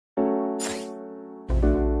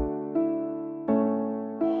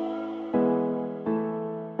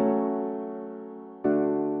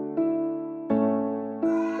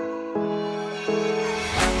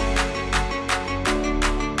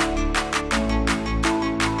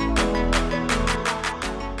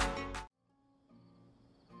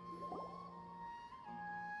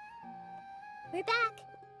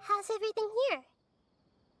everything here?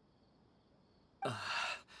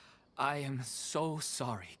 I am so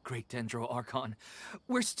sorry, Great Dendro Archon.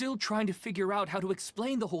 We're still trying to figure out how to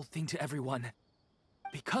explain the whole thing to everyone.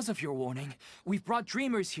 Because of your warning, we've brought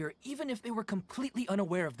dreamers here even if they were completely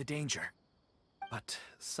unaware of the danger. But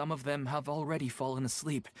some of them have already fallen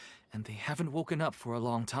asleep, and they haven't woken up for a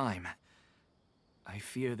long time. I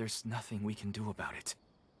fear there's nothing we can do about it.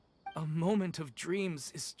 A moment of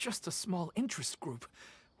dreams is just a small interest group.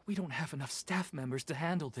 We don't have enough staff members to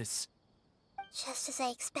handle this. Just as I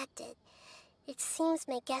expected. It seems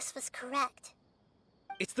my guess was correct.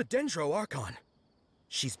 It's the Dendro Archon.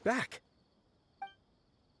 She's back.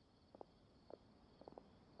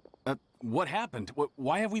 What happened?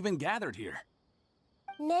 Why have we been gathered here?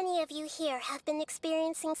 Many of you here have been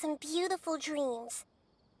experiencing some beautiful dreams.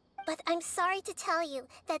 But I'm sorry to tell you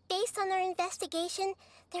that based on our investigation,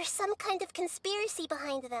 there's some kind of conspiracy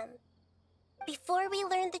behind them. Before we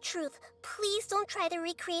learn the truth, please don't try to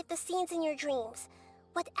recreate the scenes in your dreams.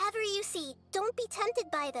 Whatever you see, don't be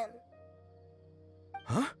tempted by them.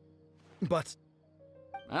 Huh? But...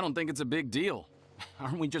 I don't think it's a big deal.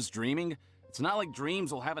 Aren't we just dreaming? It's not like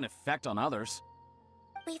dreams will have an effect on others.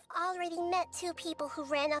 We've already met 2 people who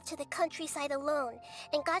ran off to the countryside alone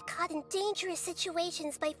and got caught in dangerous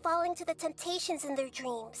situations by falling to the temptations in their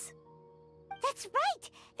dreams. That's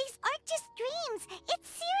right! These aren't just dreams!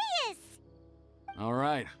 It's serious!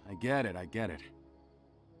 Alright, I get it.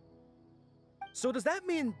 so does that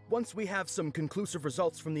mean once we have some conclusive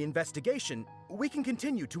results from the investigation, we can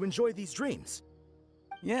continue to enjoy these dreams?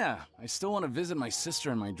 Yeah, I still want to visit my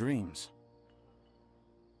sister in my dreams.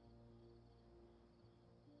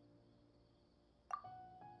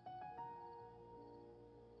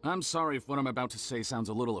 I'm sorry if what I'm about to say sounds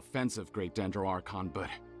a little offensive, Great Dendro Archon, but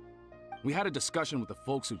we had a discussion with the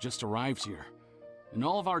folks who just arrived here. In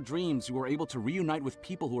all of our dreams, we were able to reunite with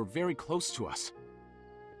people who were very close to us.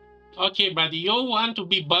 Okay, but you want to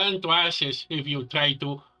be burned to ashes if you try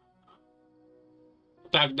to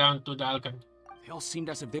tag down to the Archon. They all seemed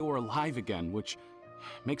as if they were alive again, which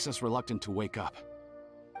makes us reluctant to wake up.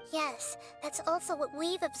 Yes, that's also what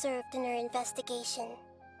we've observed in our investigation.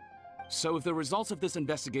 So if the results of this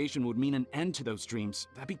investigation would mean an end to those dreams,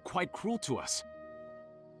 that'd be quite cruel to us.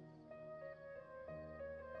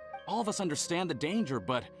 All of us understand the danger,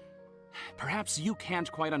 but perhaps you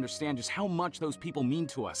can't quite understand just how much those people mean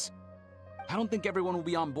to us. I don't think everyone will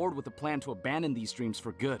be on board with the plan to abandon these dreams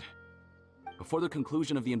for good. Before the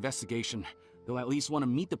conclusion of the investigation, they'll at least want to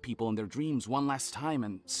meet the people in their dreams one last time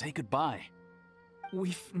and say goodbye.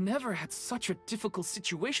 We've never had such a difficult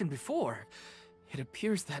situation before. It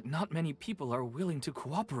appears that not many people are willing to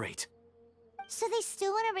cooperate. So they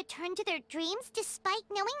still want to return to their dreams despite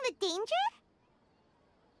knowing the danger?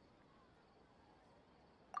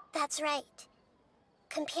 That's right.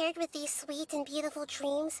 Compared with these sweet and beautiful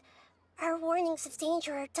dreams, our warnings of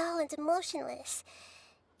danger are dull and emotionless.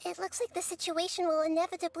 It looks like the situation will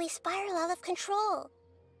inevitably spiral out of control.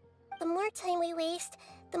 The more time we waste,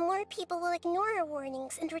 the more people will ignore our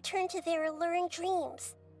warnings and return to their alluring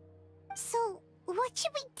dreams. So, what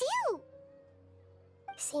should we do?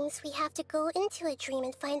 Seems we have to go into a dream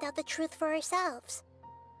and find out the truth for ourselves.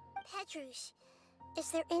 Pedrush,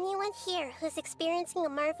 is there anyone here who's experiencing a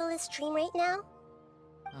marvelous dream right now?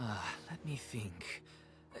 Let me think.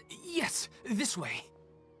 Yes, this way.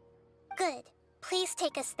 Good. Please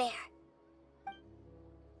take us there.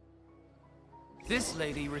 This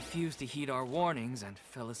lady refused to heed our warnings and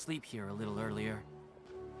fell asleep here a little earlier.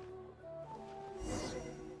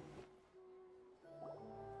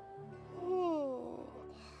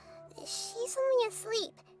 She's only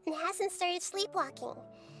asleep and hasn't started sleepwalking.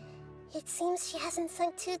 It seems she hasn't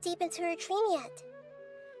sunk too deep into her dream yet.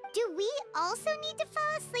 Do we also need to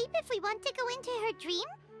fall asleep if we want to go into her dream?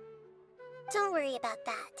 Don't worry about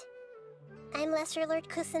that. I'm Lesser Lord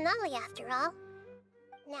Kusanali after all.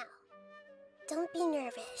 Now, don't be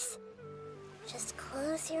nervous. Just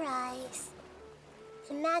close your eyes.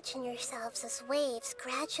 Imagine yourselves as waves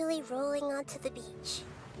gradually rolling onto the beach.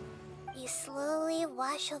 You slowly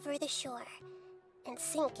wash over the shore and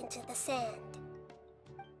sink into the sand.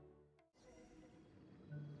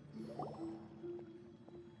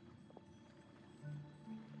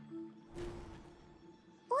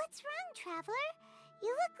 What's wrong, Traveler? You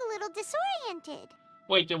look a little disoriented.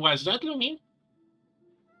 Wait, was that Lumin?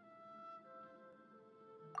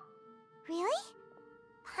 Really?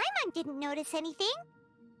 Paimon didn't notice anything.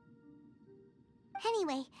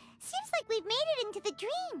 Anyway, seems like we've made it into the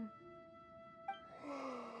dream.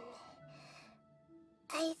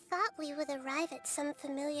 I thought we would arrive at some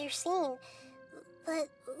familiar scene, but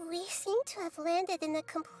we seem to have landed in a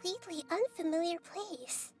completely unfamiliar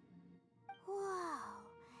place.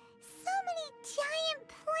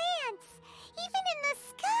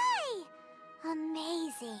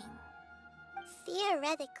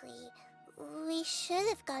 Theoretically, we should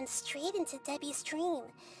have gone straight into Debbie's dream.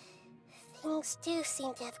 Things do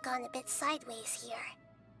seem to have gone a bit sideways here.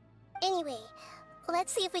 Anyway,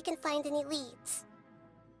 let's see if we can find any leads.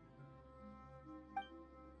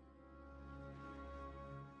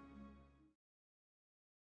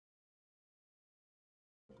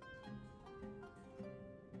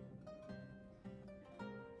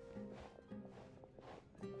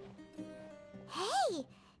 Hey,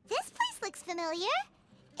 this place looks familiar.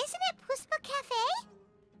 Isn't it Puspa Cafe?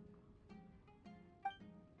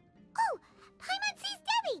 Oh, Paimon sees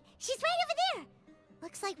Debbie. She's right over there.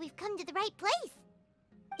 Looks like we've come to the right place.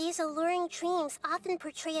 These alluring dreams often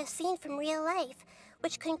portray a scene from real life,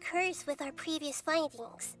 which concurs with our previous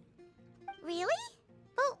findings. Really?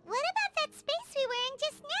 But what about that space we were in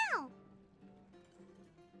just now?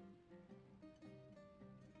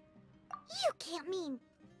 You can't mean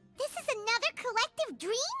this is another collective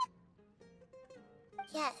dream?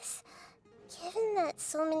 Yes. Given that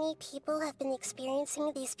so many people have been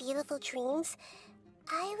experiencing these beautiful dreams,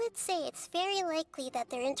 I would say it's very likely that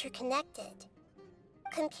they're interconnected.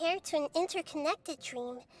 Compared to an interconnected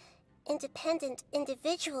dream, independent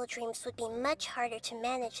individual dreams would be much harder to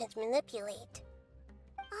manage and manipulate.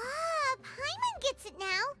 Ah, Paimon gets it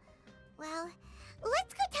now. Well,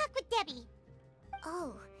 let's go talk with Debbie.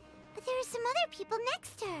 Oh, but there are some other people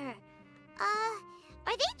next to her.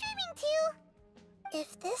 Are they dreaming too?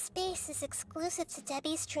 If this space is exclusive to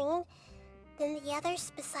Debbie's dream, then the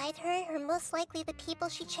others beside her are most likely the people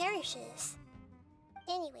she cherishes.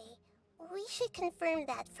 Anyway, we should confirm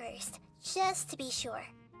that first, just to be sure.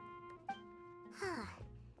 Huh.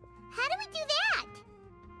 How do we do that?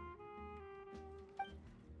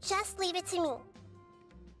 Just leave it to me.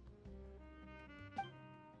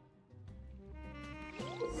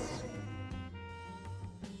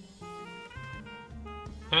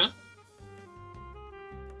 Huh?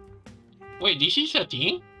 Wait, this is a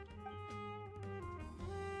thing?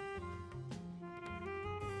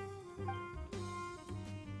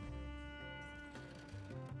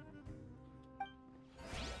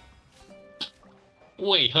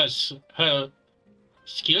 Wait, her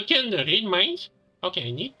skill can read minds? Okay,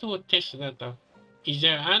 I need to test that out. Is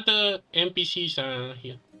there other NPCs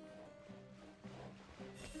here?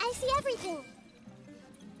 I see everything.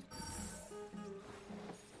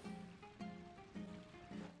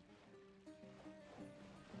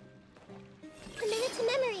 Commit it to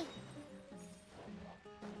memory.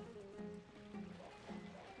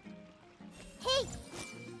 Hey!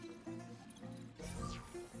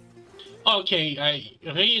 Okay, I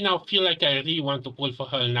really now feel like I really want to pull for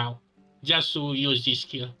her now. Just to use this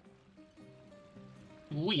skill.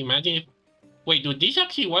 Ooh, imagine if... Wait, do this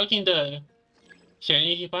actually work in the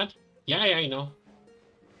Serenity part? Yeah, I know.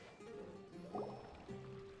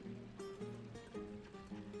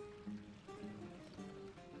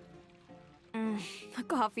 The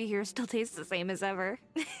coffee here still tastes the same as ever.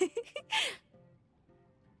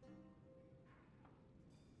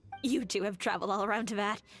 You two have traveled all around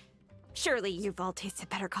Tibet. Surely you've all tasted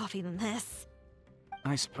better coffee than this.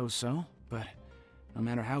 I suppose so, but no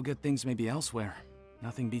matter how good things may be elsewhere,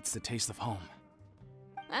 nothing beats the taste of home.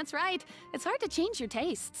 That's right. It's hard to change your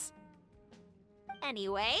tastes.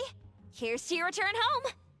 Anyway, here's to your return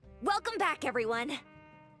home. Welcome back, everyone.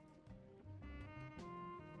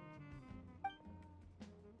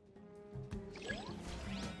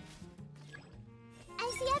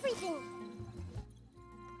 I see everything.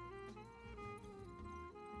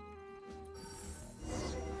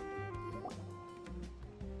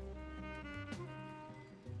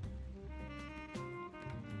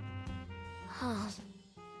 Huh.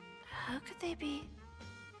 How could they be?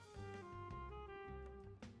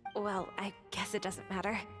 Well, I guess it doesn't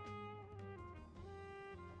matter.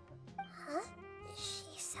 Huh?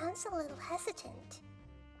 She sounds a little hesitant.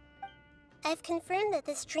 I've confirmed that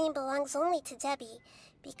this dream belongs only to Debbie,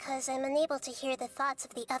 because I'm unable to hear the thoughts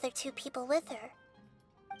of the other two people with her.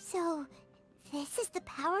 So, this is the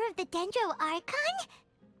power of the Dendro Archon?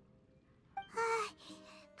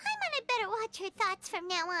 Paimon had better watch her thoughts from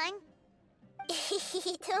now on.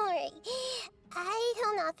 Don't worry. I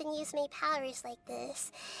don't often use my powers like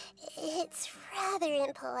this. It's rather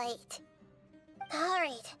impolite.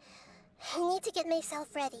 Alright. I need to get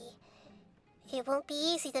myself ready. It won't be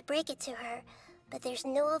easy to break it to her, but there's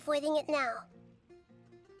no avoiding it now.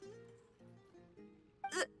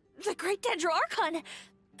 The Great Dendro Archon!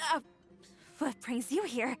 What brings you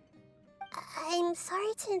here? I'm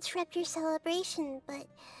sorry to interrupt your celebration, but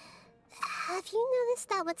have you noticed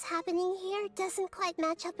that what's happening here doesn't quite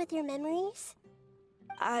match up with your memories?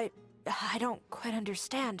 I don't quite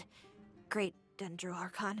understand. Great Dendro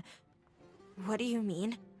Archon. What do you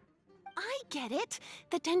mean? I get it.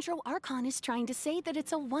 The Dendro Archon is trying to say that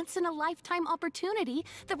it's a once-in-a-lifetime opportunity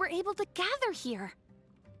that we're able to gather here.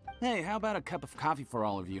 Hey, how about a cup of coffee for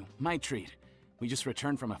all of you? My treat. We just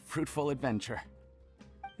returned from a fruitful adventure.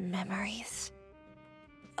 Memories.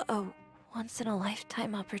 A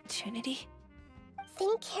once-in-a-lifetime opportunity?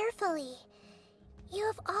 Think carefully. You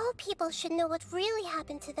of all people should know what really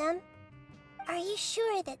happened to them. Are you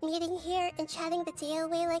sure that meeting here and chatting the day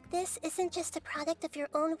away like this isn't just a product of your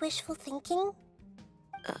own wishful thinking?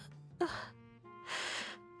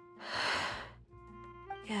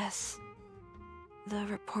 Yes. The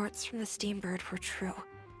reports from the Steambird were true.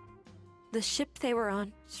 The ship they were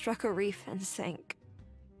on struck a reef and sank.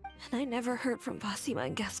 And I never heard from Basima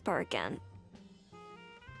and Gaspar again.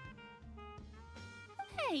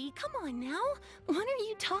 Hey, come on now. What are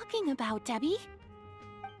you talking about, Debbie?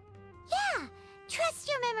 Yeah, trust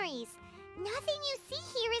your memories. Nothing you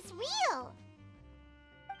see here is real.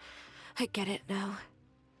 I get it now.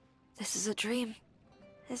 This is a dream,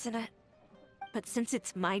 isn't it? But since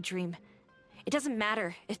it's my dream, it doesn't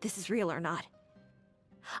matter if this is real or not.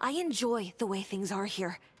 I enjoy the way things are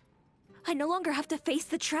here. I no longer have to face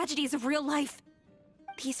the tragedies of real life.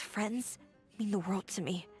 These friends mean the world to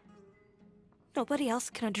me. Nobody else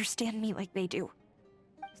can understand me like they do.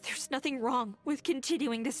 There's nothing wrong with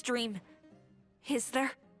continuing this dream. Is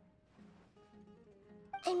there?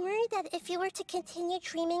 I'm worried that if you were to continue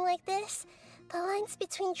dreaming like this, the lines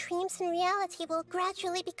between dreams and reality will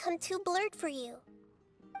gradually become too blurred for you.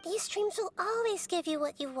 These dreams will always give you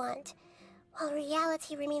what you want, while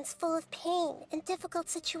reality remains full of pain and difficult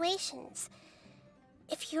situations.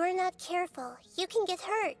 If you're not careful, you can get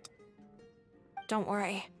hurt. Don't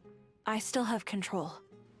worry. I still have control.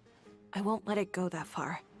 I won't let it go that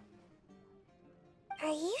far. Are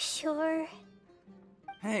you sure?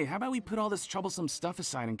 Hey, how about we put all this troublesome stuff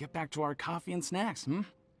aside and get back to our coffee and snacks, hmm?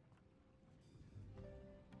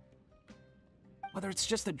 Whether it's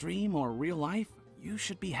just a dream or real life, you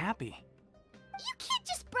should be happy. You can't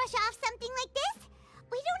just brush off something like this.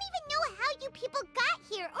 We don't even know how you people got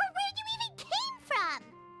here or where you even came from.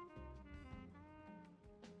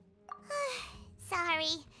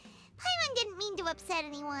 Sorry. Paimon didn't mean to upset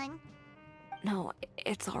anyone. No,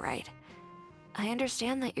 it's alright. I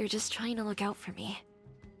understand that you're just trying to look out for me.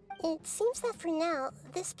 It seems that for now,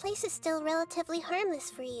 this place is still relatively harmless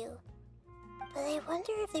for you. But I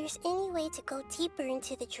wonder if there's any way to go deeper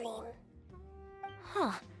into the dream.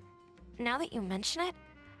 Huh. Now that you mention it,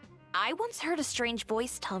 I once heard a strange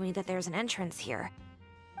voice tell me that there's an entrance here.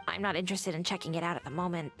 I'm not interested in checking it out at the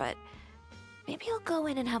moment, but maybe I'll go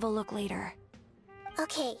in and have a look later.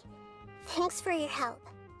 Okay, thanks for your help.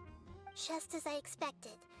 Just as I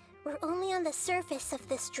expected, we're only on the surface of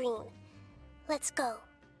this dream. Let's go.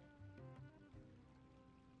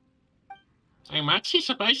 I'm actually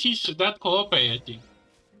surprised he's that cooperative.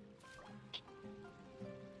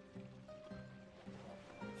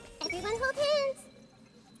 Everyone hold hands!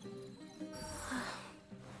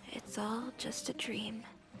 It's all just a dream.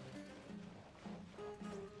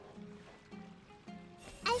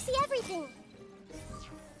 I see everything!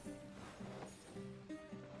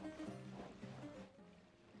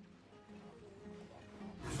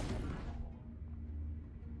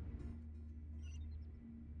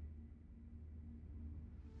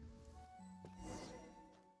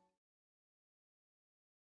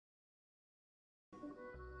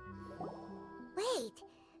 Wait,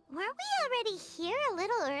 weren't we already here a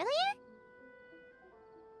little earlier?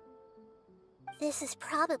 This is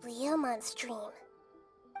probably Ilmon's dream.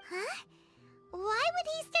 Huh? Why would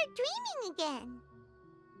he start dreaming again?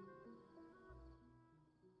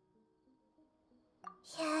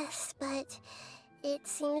 Yes, but it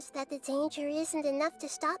seems that the danger isn't enough to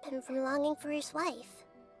stop him from longing for his wife.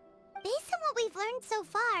 Based on what we've learned so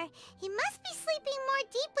far, he must be sleeping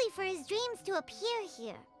more deeply for his dreams to appear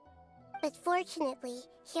here. But fortunately,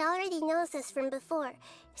 he already knows us from before,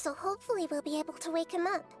 so hopefully we'll be able to wake him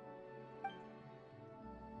up.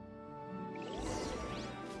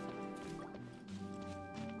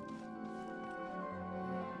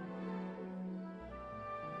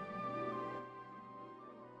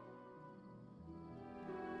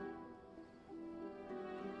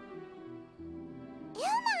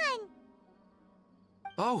 Ilmon!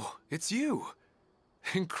 Oh, it's you!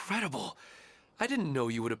 Incredible! I didn't know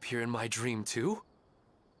you would appear in my dream, too.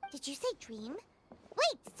 Did you say dream?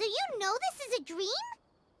 Wait, so you know this is a dream?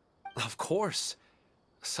 Of course.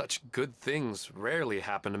 Such good things rarely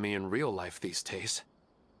happen to me in real life these days.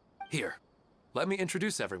 Here, let me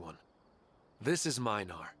introduce everyone. This is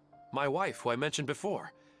Minar, my wife who I mentioned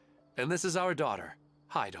before. And this is our daughter,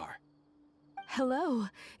 Hydar. Hello.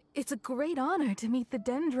 It's a great honor to meet the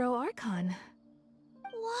Dendro Archon.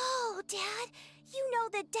 Whoa, Dad! You know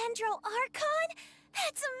the Dendro Archon?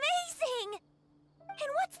 That's amazing! And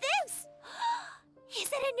what's this?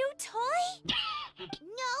 Is it a new toy?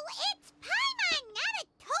 No, it's Paimon, not a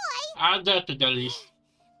toy! Add that to the list.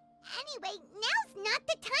 Anyway, now's not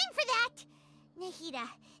the time for that! Nahida,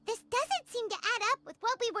 this doesn't seem to add up with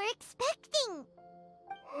what we were expecting.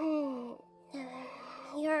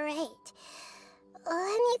 You're right.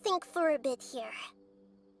 Let me think for a bit here.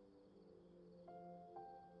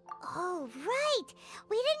 Oh, right!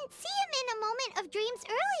 We didn't see him in a moment of dreams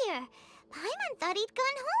earlier. Paimon thought he'd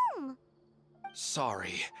gone home.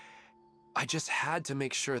 Sorry. I just had to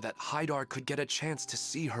make sure that Haidar could get a chance to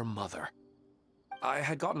see her mother. I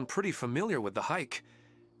had gotten pretty familiar with the hike,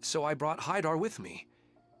 so I brought Haidar with me.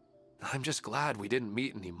 I'm just glad we didn't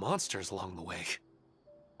meet any monsters along the way.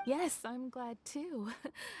 Yes, I'm glad too.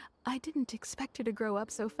 I didn't expect her to grow up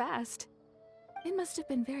so fast. It must have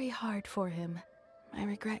been very hard for him. I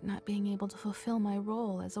regret not being able to fulfill my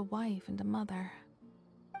role as a wife and a mother.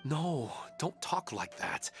 No, don't talk like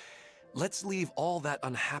that. Let's leave all that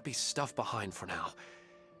unhappy stuff behind for now.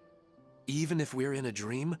 Even if we're in a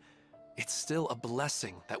dream, it's still a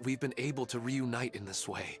blessing that we've been able to reunite in this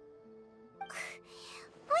way.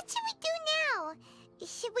 What should we do now?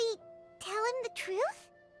 Should we tell him the truth?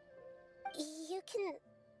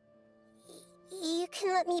 You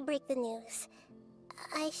can let me break the news.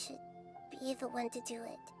 I should be the one to do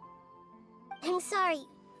it. I'm sorry,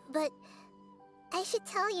 but I should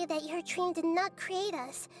tell you that your dream did not create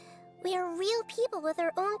us. We are real people with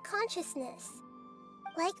our own consciousness.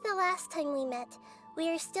 Like the last time we met, we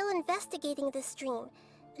are still investigating this dream,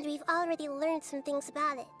 and we've already learned some things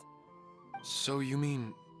about it. So you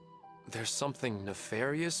mean there's something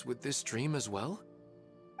nefarious with this dream as well?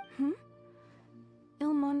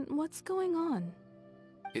 Ilmon, what's going on?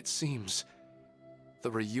 It seems the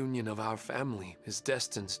reunion of our family is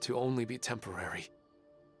destined to only be temporary.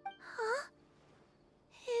 Huh?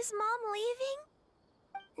 Is Mom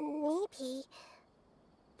leaving? Maybe.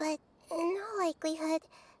 But in all likelihood,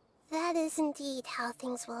 that is indeed how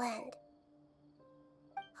things will end.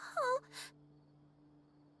 Oh.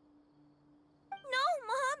 No,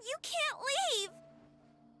 Mom, you can't leave!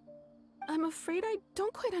 I'm afraid I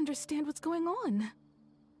don't quite understand what's going on.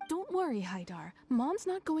 Don't worry, Haidar. Mom's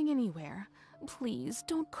not going anywhere. Please,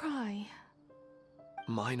 don't cry.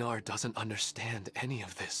 Minar doesn't understand any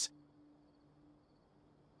of this.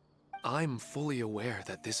 I'm fully aware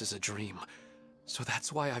that this is a dream, so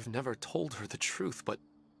that's why I've never told her the truth, but...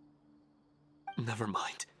 never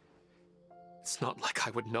mind. It's not like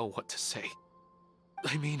I would know what to say.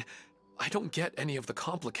 I mean, I don't get any of the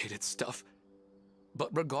complicated stuff. But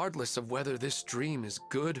regardless of whether this dream is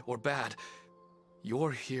good or bad,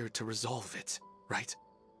 you're here to resolve it, right?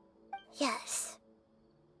 Yes.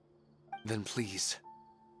 Then please,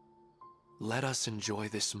 let us enjoy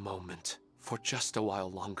this moment for just a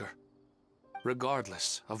while longer.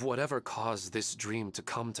 Regardless of whatever caused this dream to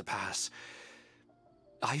come to pass,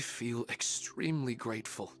 I feel extremely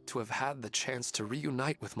grateful to have had the chance to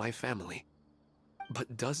reunite with my family.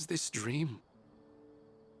 But does this dream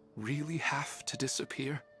really have to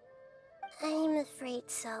disappear? I'm afraid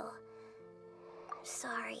so.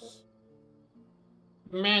 Sorry.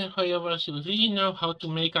 Man, however, you really know how to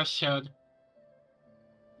make us sad.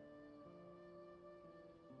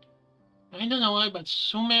 I don't know why, but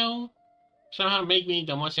Sumeru somehow make me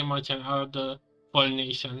the most emotional out of the whole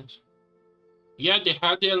nation. Yeah, they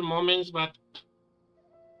had their moments, but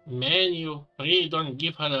man, you really don't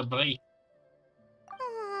give her a break.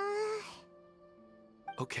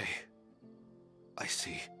 Okay. I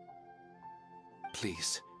see.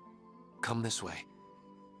 Please, come this way.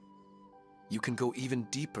 You can go even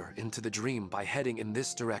deeper into the dream by heading in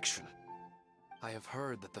this direction. I have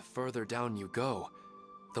heard that the further down you go,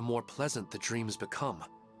 the more pleasant the dreams become.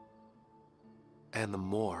 And the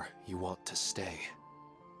more you want to stay.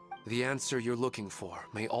 The answer you're looking for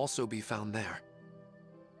may also be found there.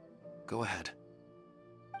 Go ahead.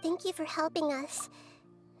 Thank you for helping us.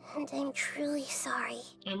 And I'm truly sorry.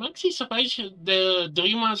 I'm actually surprised the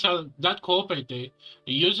dreamers are that cooperative.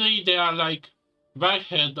 Usually they are like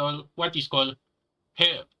backhead or what is called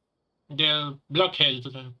they're blockheads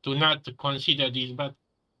to not consider this, but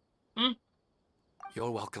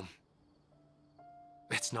You're welcome.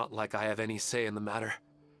 It's not like I have any say in the matter.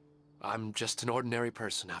 I'm just an ordinary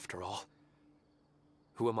person after all.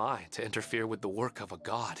 Who am I to interfere with the work of a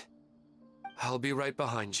god? I'll be right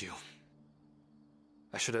behind you.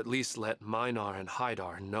 I should at least let Minar and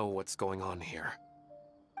Haidar know what's going on here.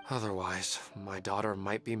 Otherwise, my daughter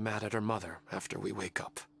might be mad at her mother after we wake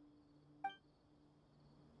up.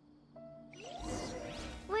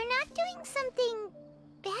 something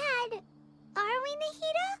bad, are we,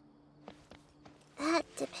 Nahida? That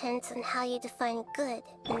depends on how you define good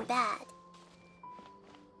and bad.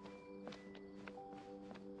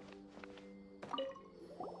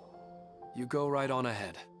 You go right on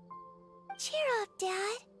ahead. Cheer up,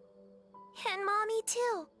 Dad. And Mommy,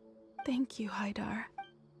 too. Thank you, Haidar.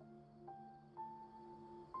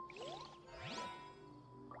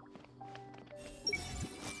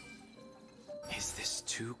 Is this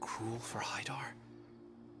too cruel for Haidar?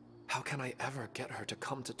 How can I ever get her to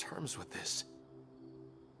come to terms with this?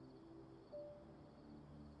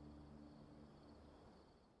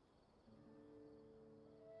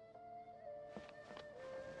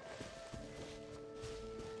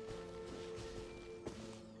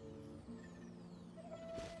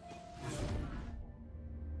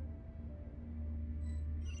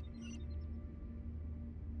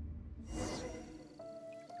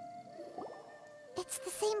 It's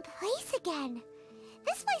the same place again.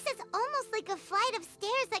 This place is almost like a flight of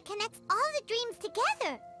stairs that connects all the dreams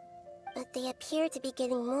together. But they appear to be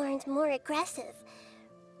getting more and more aggressive.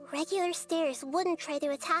 Regular stairs wouldn't try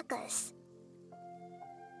to attack us.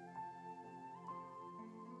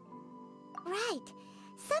 Right.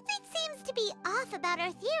 Something seems to be off about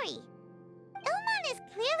our theory. Ilmon is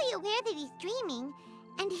clearly aware that he's dreaming,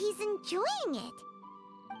 and he's enjoying it.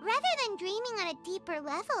 Rather than dreaming on a deeper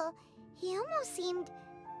level, he almost seemed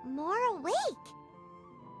more awake.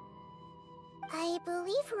 I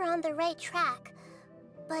believe we're on the right track,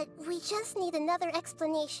 but we just need another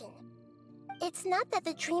explanation. It's not that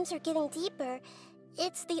the dreams are getting deeper,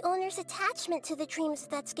 it's the owner's attachment to the dreams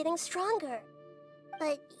that's getting stronger.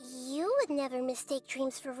 But you would never mistake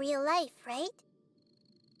dreams for real life, right?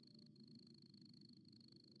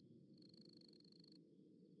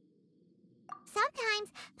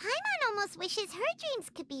 Sometimes, Paimon almost wishes her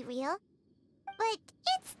dreams could be real. But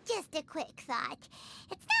it's just a quick thought.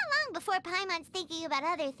 It's not long before Paimon's thinking about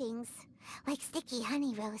other things, like sticky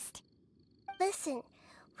honey roast. Listen,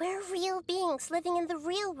 we're real beings living in the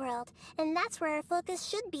real world, and that's where our focus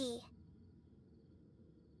should be.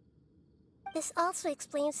 This also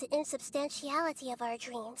explains the insubstantiality of our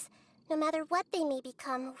dreams. No matter what they may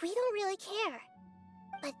become, we don't really care.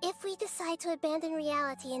 But if we decide to abandon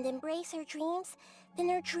reality and embrace our dreams, then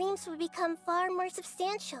our dreams will become far more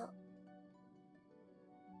substantial.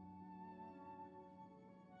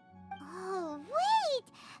 Oh, wait!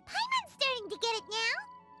 Paimon's starting to get it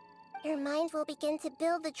now? Your mind will begin to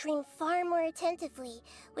build the dream far more attentively,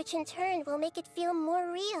 which in turn will make it feel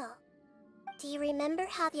more real. Do you remember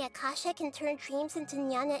how the Akasha can turn dreams into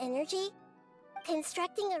jnana energy?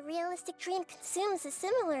 Constructing a realistic dream consumes a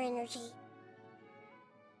similar energy.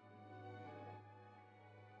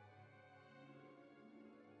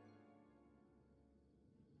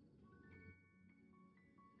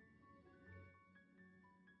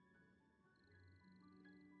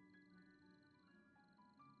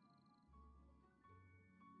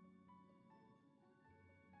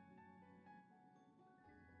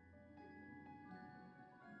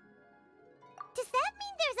 Does that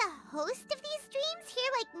mean there's a host of these dreams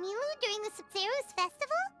here like Milu during the Sabzeruz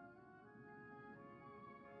festival?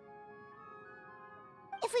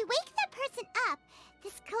 If we wake that person up,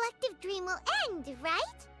 this collective dream will end,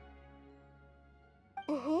 right?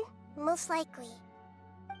 Most likely.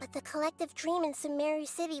 But the collective dream in Sumeru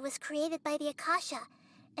City was created by the Akasha,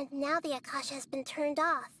 and now the Akasha has been turned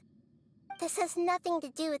off. This has nothing to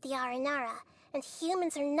do with the Aranara, and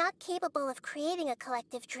humans are not capable of creating a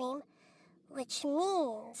collective dream. Which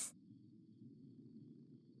means...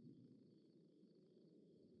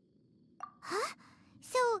 Huh?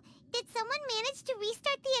 So, did someone manage to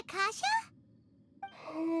restart the Akasha?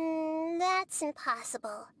 That's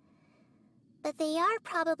impossible. But they are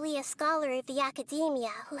probably a scholar of the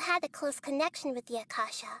Academia who had a close connection with the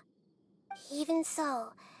Akasha. Even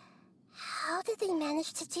so, how did they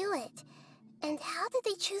manage to do it? And how did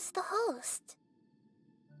they choose the host?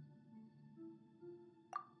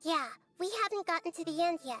 Yeah, we haven't gotten to the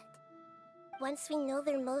end yet. Once we know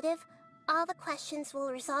their motive, all the questions will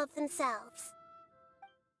resolve themselves.